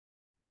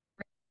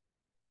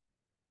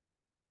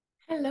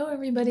Hello,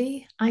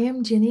 everybody. I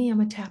am Ginny.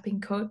 I'm a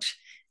tapping coach,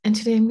 and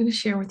today I'm going to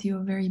share with you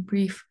a very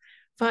brief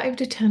 5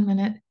 to 10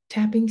 minute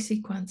tapping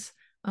sequence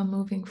of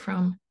moving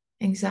from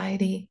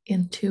anxiety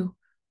into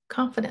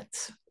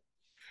confidence.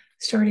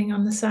 Starting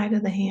on the side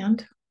of the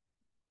hand,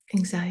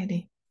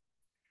 anxiety.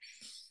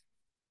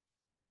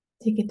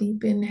 Take a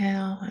deep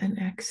inhale and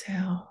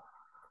exhale,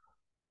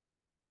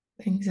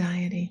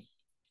 anxiety.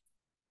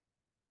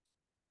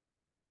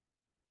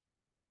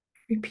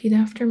 Repeat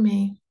after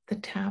me the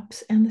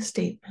taps and the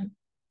statement,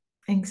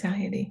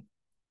 anxiety.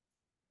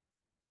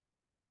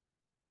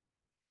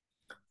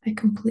 I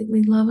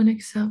completely love and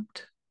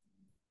accept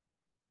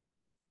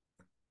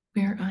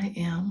where I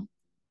am.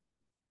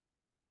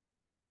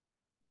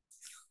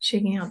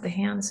 Shaking out the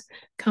hands,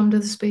 come to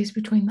the space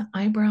between the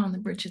eyebrow and the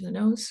bridge of the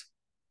nose.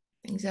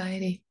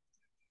 Anxiety.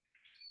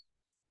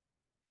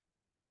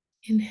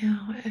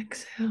 Inhale,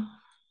 exhale.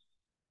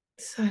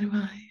 Side of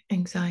eye,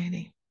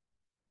 anxiety.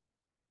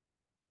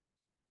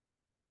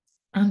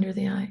 Under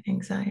the eye,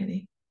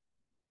 anxiety.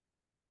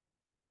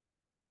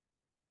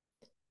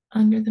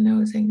 Under the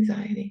nose,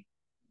 anxiety.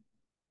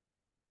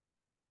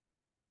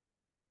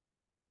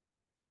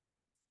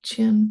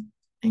 Chin,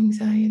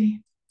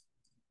 anxiety.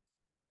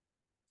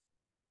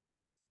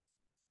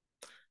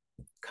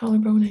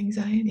 Collarbone,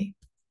 anxiety.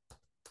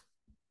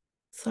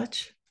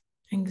 Such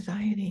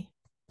anxiety.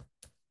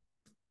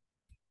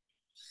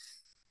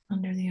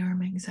 Under the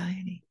arm,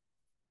 anxiety.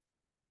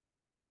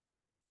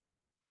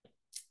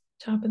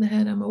 Top of the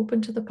head, I'm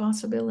open to the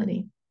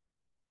possibility.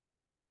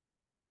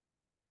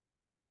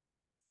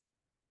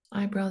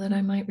 Eyebrow, that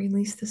I might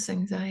release this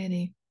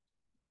anxiety.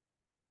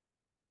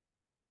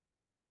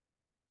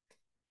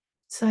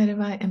 Side of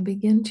eye, and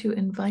begin to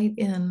invite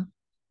in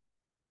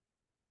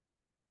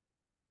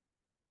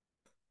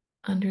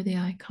under the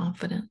eye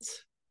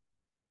confidence.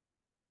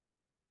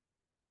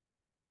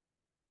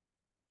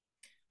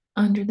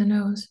 Under the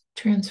nose,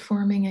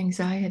 transforming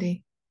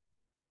anxiety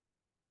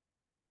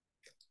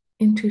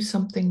into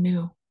something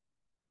new.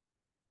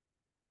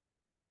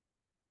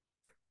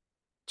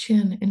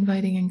 Chin,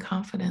 inviting in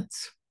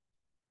confidence.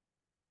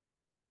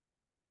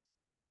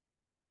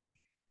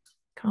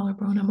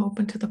 Collarbone, I'm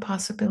open to the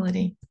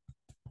possibility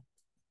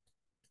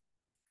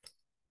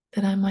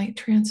that I might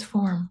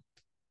transform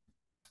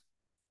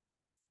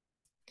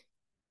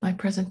my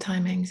present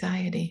time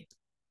anxiety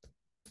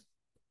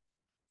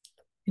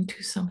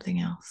into something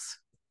else.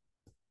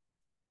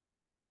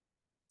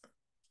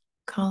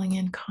 Calling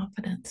in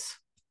confidence.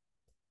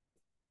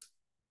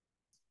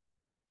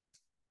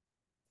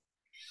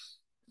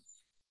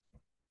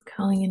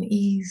 Calling in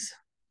ease.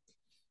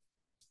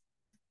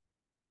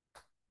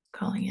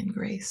 Calling in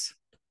grace.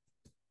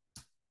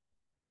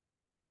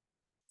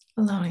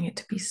 Allowing it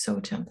to be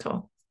so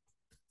gentle.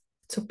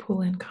 So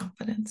pull in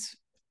confidence.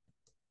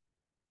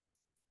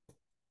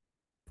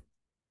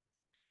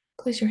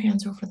 Place your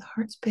hands over the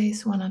heart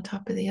space, one on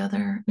top of the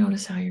other.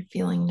 Notice how you're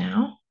feeling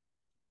now.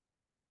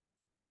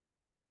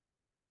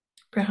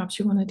 Perhaps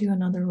you want to do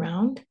another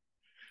round.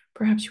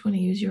 Perhaps you want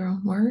to use your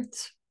own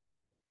words.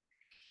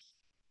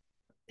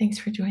 Thanks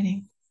for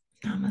joining.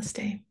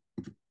 Namaste.